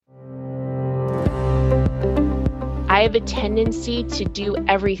I have a tendency to do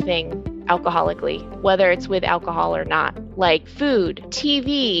everything alcoholically, whether it's with alcohol or not, like food,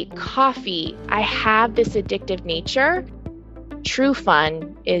 TV, coffee. I have this addictive nature. True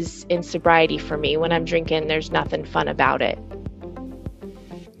fun is in sobriety for me. When I'm drinking, there's nothing fun about it.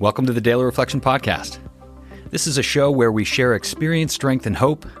 Welcome to the Daily Reflection Podcast. This is a show where we share experience, strength, and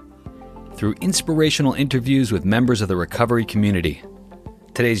hope through inspirational interviews with members of the recovery community.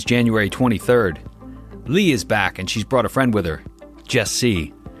 Today's January 23rd. Lee is back and she's brought a friend with her, Jess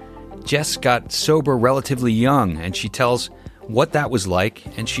C. Jess got sober relatively young and she tells what that was like,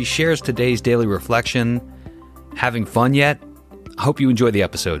 and she shares today's daily reflection. Having fun yet? I hope you enjoy the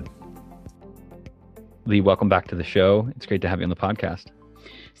episode. Lee, welcome back to the show. It's great to have you on the podcast.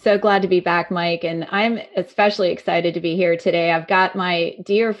 So glad to be back, Mike. And I'm especially excited to be here today. I've got my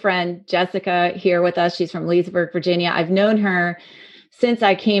dear friend, Jessica, here with us. She's from Leesburg, Virginia. I've known her since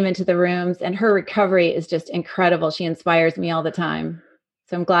I came into the rooms, and her recovery is just incredible. She inspires me all the time.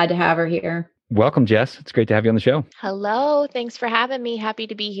 So I'm glad to have her here. Welcome, Jess. It's great to have you on the show. Hello. Thanks for having me. Happy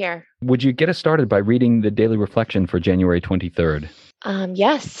to be here. Would you get us started by reading the daily reflection for January 23rd?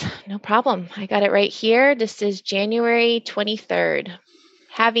 Yes, no problem. I got it right here. This is January 23rd.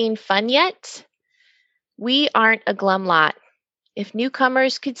 Having fun yet? We aren't a glum lot. If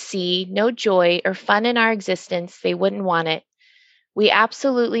newcomers could see no joy or fun in our existence, they wouldn't want it. We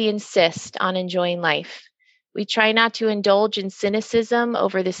absolutely insist on enjoying life. We try not to indulge in cynicism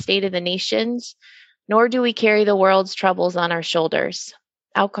over the state of the nations, nor do we carry the world's troubles on our shoulders.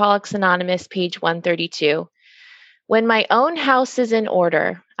 Alcoholics Anonymous, page 132. When my own house is in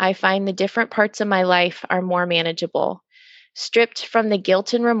order, I find the different parts of my life are more manageable. Stripped from the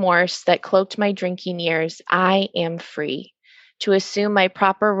guilt and remorse that cloaked my drinking years, I am free to assume my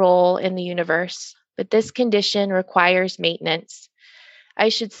proper role in the universe. But this condition requires maintenance. I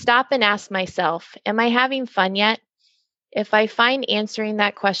should stop and ask myself, am I having fun yet? If I find answering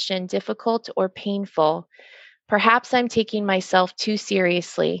that question difficult or painful, perhaps I'm taking myself too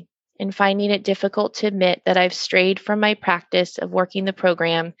seriously and finding it difficult to admit that I've strayed from my practice of working the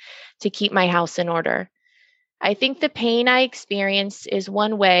program to keep my house in order. I think the pain I experience is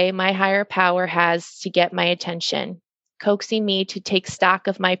one way my higher power has to get my attention, coaxing me to take stock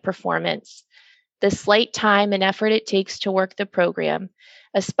of my performance. The slight time and effort it takes to work the program,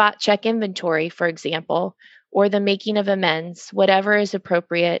 a spot check inventory, for example, or the making of amends, whatever is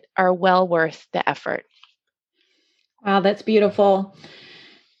appropriate, are well worth the effort. Wow, that's beautiful.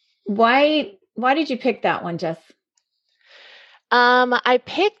 Why did you pick that one, Jess? I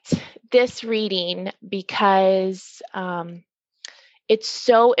picked this reading because it's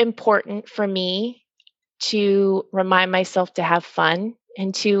so important for me to remind myself to have fun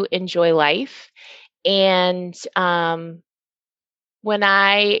and to enjoy life. And when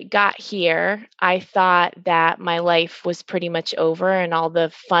I got here, I thought that my life was pretty much over and all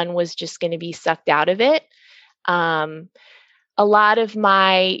the fun was just going to be sucked out of it. A lot of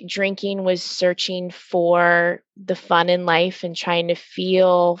my drinking was searching for the fun in life and trying to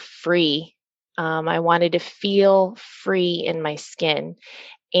feel free. I wanted to feel free in my skin.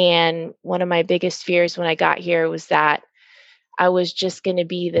 And one of my biggest fears when I got here was that I was just going to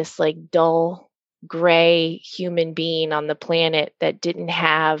be this like dull, gray human being on the planet that didn't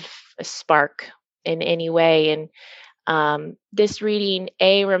have a spark in any way. And this reading,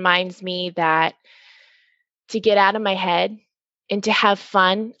 reminds me that to get out of my head and to have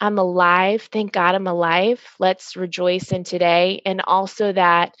fun. I'm alive. Thank God I'm alive. Let's rejoice in today. And also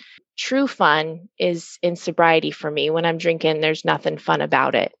that true fun is in sobriety for me. When I'm drinking, there's nothing fun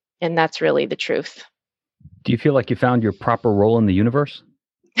about it. And that's really the truth. Do you feel like you found your proper role in the universe?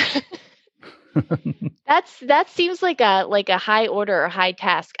 That seems like a high order or high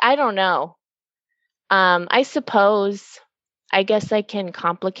task. I don't know. I suppose, I guess I can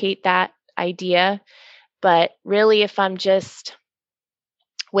complicate that idea, but really if I'm just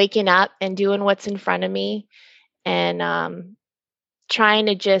waking up and doing what's in front of me and trying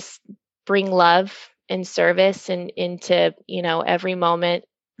to just bring love and service and into, every moment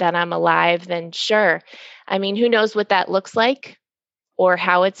that I'm alive, then sure. I mean, who knows what that looks like or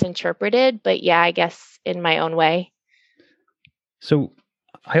how it's interpreted, but yeah, I guess in my own way. So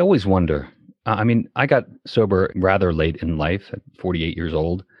I always wonder, I got sober rather late in life at 48 years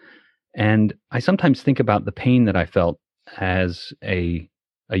old. And I sometimes think about the pain that I felt as a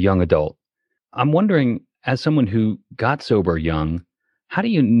young adult. I'm wondering, as someone who got sober young, how do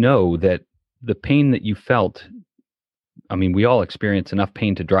you know that the pain that you felt, we all experience enough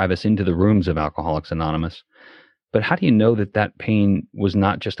pain to drive us into the rooms of Alcoholics Anonymous, but how do you know that that pain was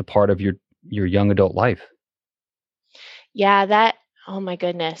not just a part of your young adult life? Yeah, oh my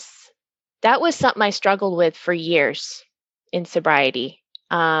goodness. that was something I struggled with for years in sobriety.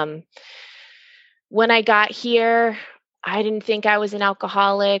 When I got here, I didn't think I was an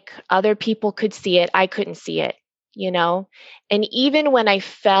alcoholic. Other people could see it. I couldn't see it, you know? And even when I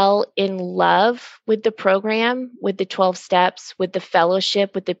fell in love with the program, with the 12 steps, with the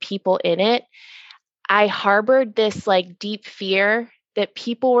fellowship, with the people in it, I harbored this like deep fear that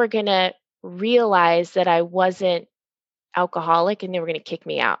people were going to realize that I wasn't alcoholic and they were going to kick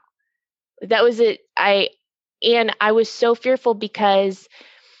me out. That was it. And I was so fearful because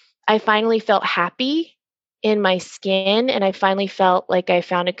I finally felt happy in my skin and I finally felt like I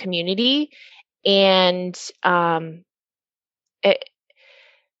found a community. And the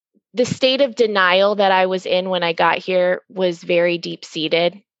state of denial that I was in when I got here was very deep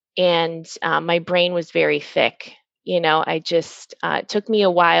seated, and my brain was very thick. I just, it took me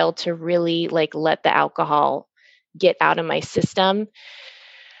a while to really like let the alcohol get out of my system.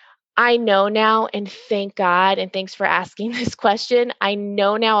 I know now, and thank God, and thanks for asking this question. I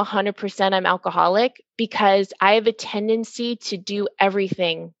know now 100% I'm alcoholic because I have a tendency to do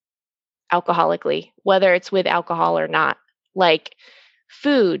everything alcoholically, whether it's with alcohol or not, like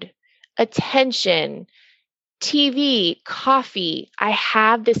food, attention, TV, coffee. I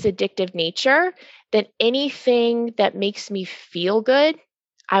have this addictive nature that anything that makes me feel good,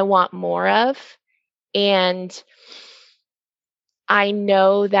 I want more of. And I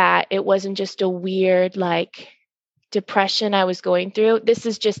know that it wasn't just a weird like depression I was going through. This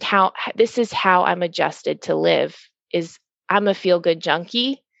is how I'm adjusted to live. Is I'm a feel good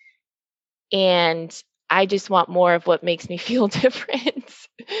junkie and I just want more of what makes me feel different.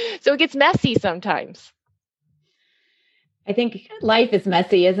 So it gets messy sometimes. I think life is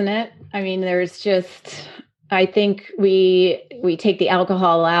messy, isn't it? I mean, I think we take the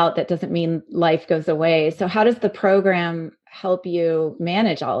alcohol out. That doesn't mean life goes away. So how does the program help you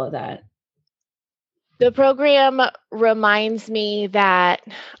manage all of that? The program reminds me that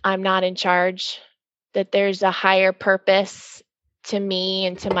I'm not in charge, that there's a higher purpose to me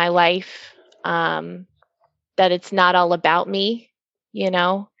and to my life, that it's not all about me,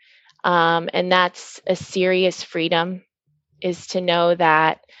 and that's a serious freedom, is to know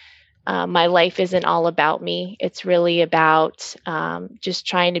that my life isn't all about me. It's really about just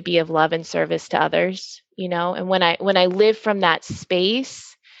trying to be of love and service to others, and when I live from that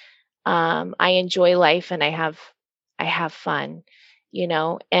space, I enjoy life and I have fun,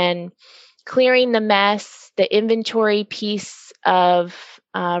 and clearing the mess, the inventory piece of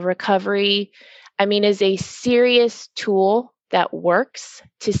recovery, is a serious tool that works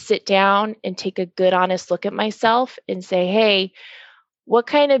to sit down and take a good, honest look at myself and say, hey, what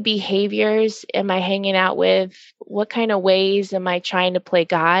kind of behaviors am I hanging out with? What kind of ways am I trying to play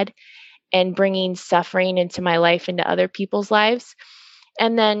God and bringing suffering into my life, into other people's lives?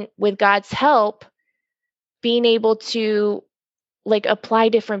 And then with God's help, being able to like apply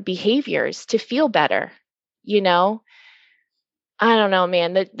different behaviors to feel better, I don't know,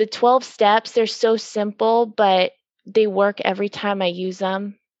 man. The 12 steps, they're so simple, but they work every time I use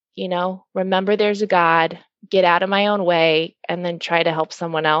them. Remember there's a God, get out of my own way, and then try to help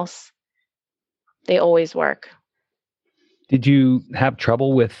someone else. They always work. Did you have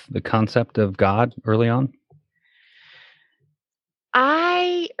trouble with the concept of God early on?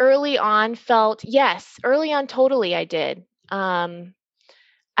 Early on, totally I did.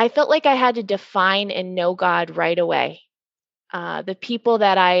 I felt like I had to define and know God right away. The people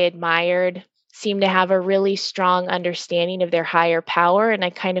that I admired seemed to have a really strong understanding of their higher power, and I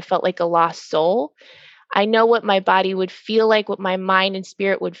kind of felt like a lost soul. I know what my body would feel like, what my mind and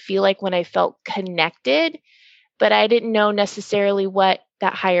spirit would feel like when I felt connected, but I didn't know necessarily what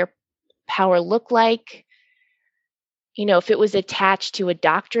that higher power looked like. If it was attached to a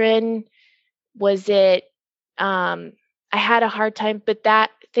doctrine, was it, I had a hard time, but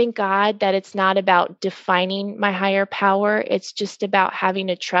thank God that it's not about defining my higher power. It's just about having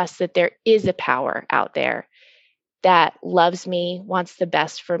to trust that there is a power out there that loves me, wants the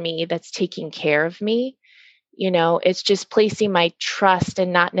best for me, that's taking care of me. It's just placing my trust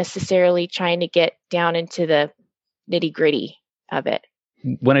and not necessarily trying to get down into the nitty gritty of it.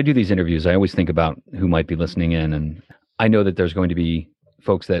 When I do these interviews, I always think about who might be listening in, and I know that there's going to be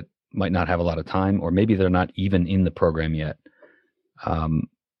folks that might not have a lot of time, or maybe they're not even in the program yet.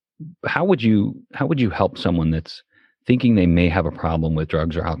 How would you help someone that's thinking they may have a problem with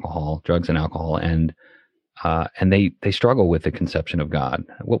drugs and alcohol, and they struggle with the conception of God?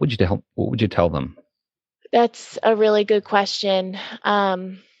 What would you tell them? That's a really good question.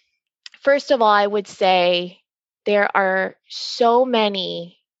 First of all, I would say there are so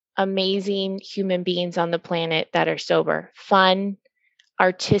many amazing human beings on the planet that are sober, fun,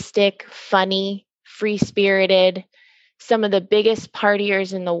 artistic, funny, free-spirited, some of the biggest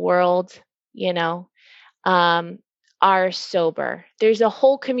partiers in the world, you know, are sober. There's a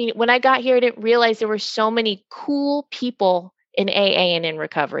whole community. When I got here, I didn't realize there were so many cool people in AA and in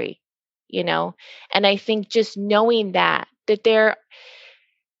recovery, you know. And I think just knowing that there's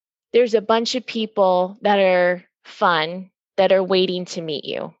a bunch of people that are fun that are waiting to meet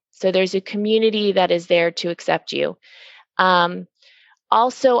you. So there's a community that is there to accept you.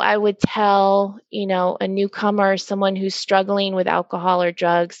 Also, I would tell, you know, a newcomer, someone who's struggling with alcohol or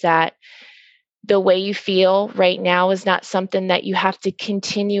drugs, that the way you feel right now is not something that you have to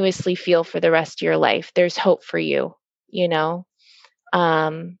continuously feel for the rest of your life. There's hope for you, you know.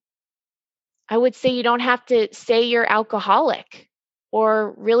 I would say you don't have to say you're alcoholic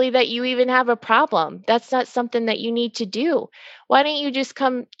or really that you even have a problem. That's not something that you need to do. Why don't you just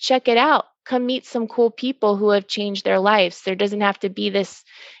come check it out? Come meet some cool people who have changed their lives. There doesn't have to be this,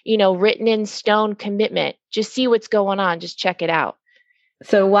 you know, written in stone commitment. Just see what's going on. Just check it out.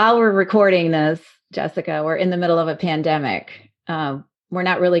 So while we're recording this, Jessica, we're in the middle of a pandemic. We're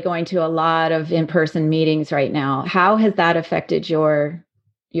not really going to a lot of in-person meetings right now. How has that affected your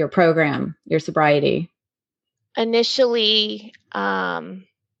program, your sobriety? Initially, it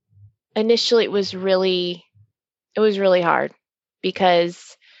was really hard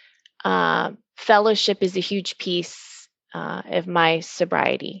because fellowship is a huge piece of my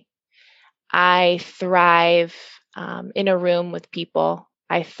sobriety. I thrive in a room with people.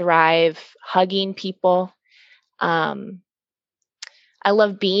 I thrive hugging people. I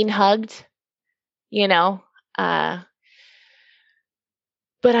love being hugged, you know. But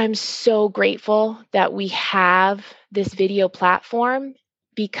I'm so grateful that we have this video platform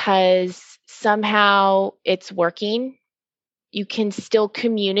because somehow it's working. You can still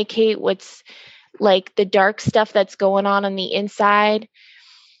communicate what's like the dark stuff that's going on the inside.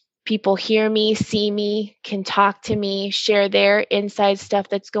 People hear me, see me, can talk to me, share their inside stuff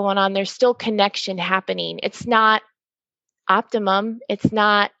that's going on. There's still connection happening. It's not optimum. It's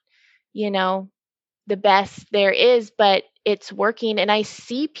not, you know, the best there is, but it's working. And I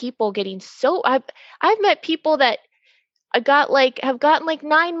see people getting I've met people that have gotten like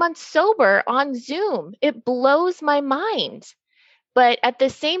 9 months sober on Zoom. It blows my mind. But at the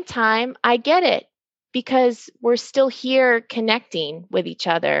same time, I get it because we're still here connecting with each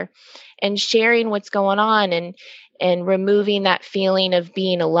other and sharing what's going on and removing that feeling of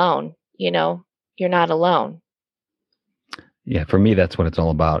being alone. You know, you're not alone. Yeah, for me, that's what it's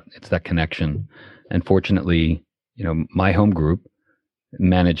all about. It's that connection. And fortunately, you know, my home group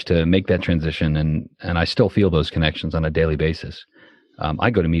managed to make that transition, and I still feel those connections on a daily basis. I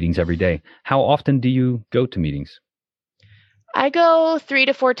go to meetings every day. How often do you go to meetings? I go 3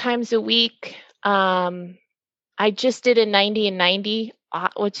 to 4 times a week. I just did a 90 and 90,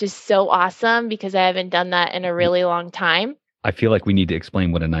 which is so awesome because I haven't done that in a really long time. I feel like we need to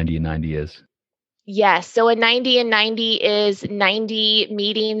explain what a 90 and 90 is. Yes. So a 90 and 90 is 90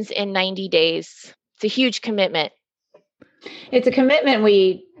 meetings in 90 days. It's a huge commitment. It's a commitment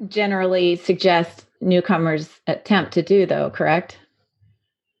we generally suggest newcomers attempt to do, though, correct?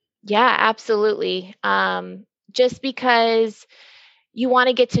 Yeah, absolutely. Just because you want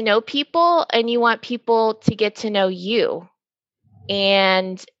to get to know people and you want people to get to know you.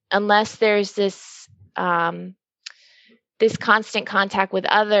 And unless there's this constant contact with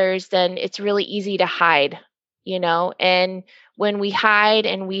others, then it's really easy to hide, you know. And when we hide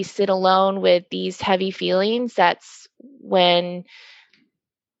and we sit alone with these heavy feelings, that's when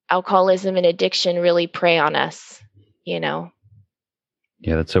alcoholism and addiction really prey on us, you know.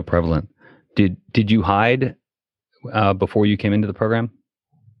 Yeah, that's so prevalent. Did you hide before you came into the program?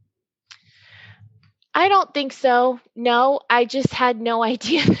 I don't think so. No, I just had no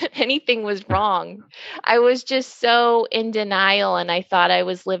idea that anything was wrong. I was just so in denial and I thought I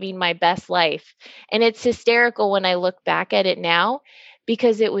was living my best life. And it's hysterical when I look back at it now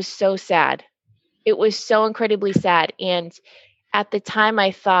because it was so sad. It was so incredibly sad. And at the time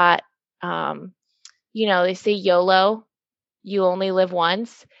I thought, you know, they say YOLO, you only live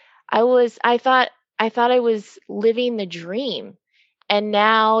once. I thought I was living the dream. And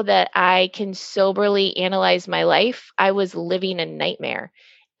now that I can soberly analyze my life, I was living a nightmare.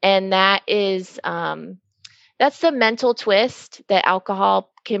 And that is, that's the mental twist that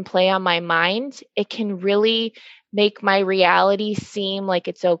alcohol can play on my mind. It can really make my reality seem like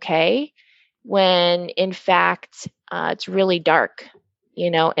it's okay when in fact, it's really dark,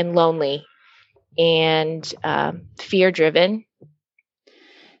 you know, and lonely and fear driven.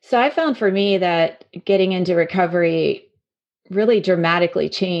 So I found for me that getting into recovery really dramatically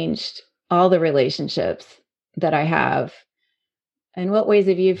changed all the relationships that I have. In what ways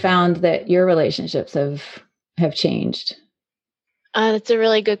have you found that your relationships have changed? That's a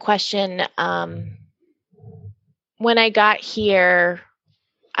really good question. When I got here,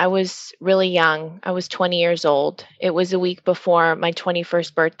 I was really young. I was 20 years old. It was a week before my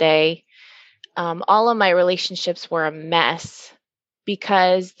 21st birthday. All of my relationships were a mess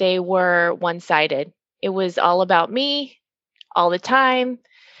because they were one-sided. It was all about me all the time.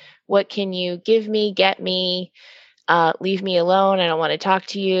 What can you give me, get me, leave me alone. I don't want to talk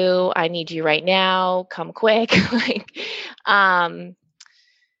to you. I need you right now. Come quick.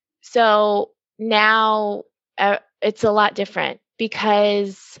 So now it's a lot different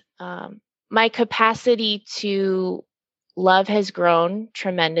because my capacity to love has grown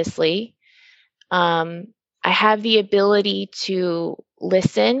tremendously. I have the ability to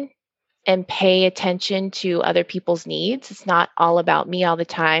listen and pay attention to other people's needs. It's not all about me all the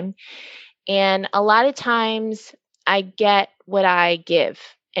time. And a lot of times I get what I give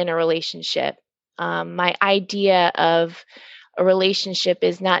in a relationship. My idea of a relationship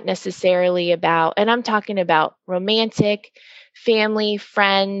is not necessarily about, and I'm talking about romantic, family,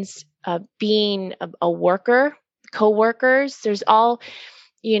 friends, being a worker, co-workers. There's all,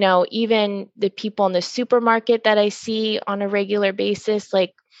 even the people in the supermarket that I see on a regular basis,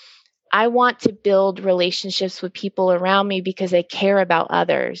 like I want to build relationships with people around me because I care about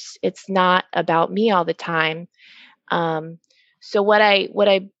others. It's not about me all the time. So what I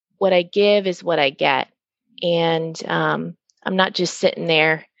give is what I get. And I'm not just sitting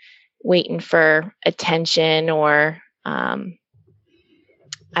there waiting for attention or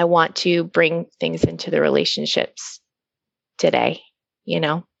I want to bring things into the relationships today,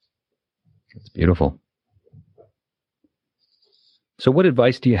 That's beautiful. So what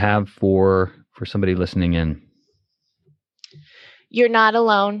advice do you have for somebody listening in? You're not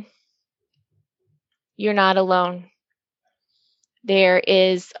alone. You're not alone. There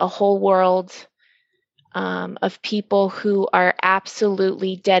is a whole world of people who are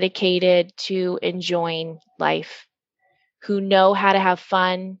absolutely dedicated to enjoying life, who know how to have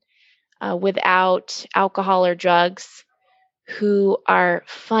fun without alcohol or drugs, who are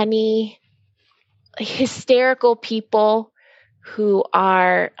funny, hysterical people who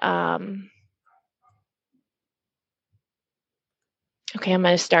are, okay, I'm going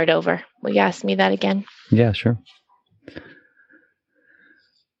to start over. Will you ask me that again? Yeah, sure.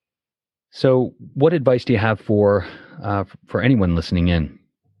 So what advice do you have for anyone listening in?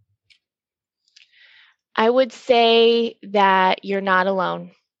 I would say that you're not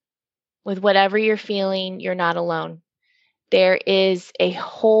alone. With whatever you're feeling, you're not alone. There is a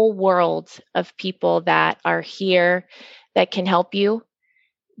whole world of people that are here that can help you,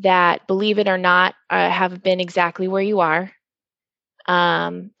 that, believe it or not, have been exactly where you are,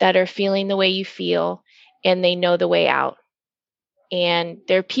 that are feeling the way you feel, and they know the way out. And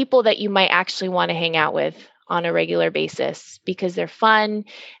they're people that you might actually want to hang out with on a regular basis because they're fun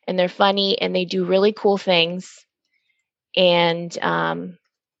and they're funny and they do really cool things. And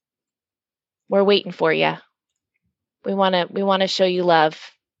we're waiting for you. We want to show you love.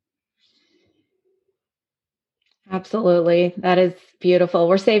 Absolutely. That is beautiful.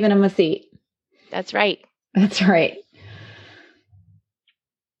 We're saving them a seat. That's right. That's right.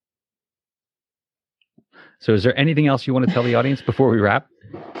 So is there anything else you want to tell the audience before we wrap?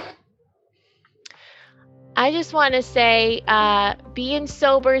 I just want to say being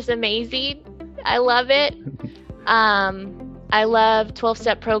sober is amazing. I love it. I love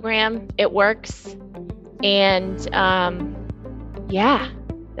 12-step program. It works. And yeah,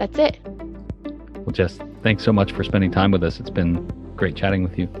 that's it. Well, Jess, thanks so much for spending time with us. It's been great chatting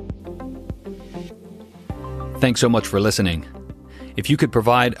with you. Thanks so much for listening. If you could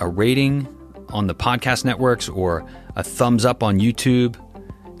provide a rating on the podcast networks or a thumbs up on YouTube,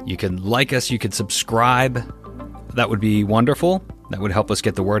 you can like us, you could subscribe. That would be wonderful. That would help us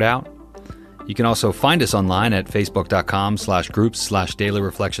get the word out. You can also find us online at facebook.com/groups/Daily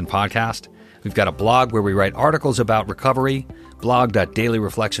Reflection Podcast. We've got a blog where we write articles about recovery,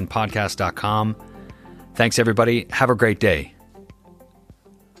 blog.dailyreflectionpodcast.com. Thanks, everybody. Have a great day.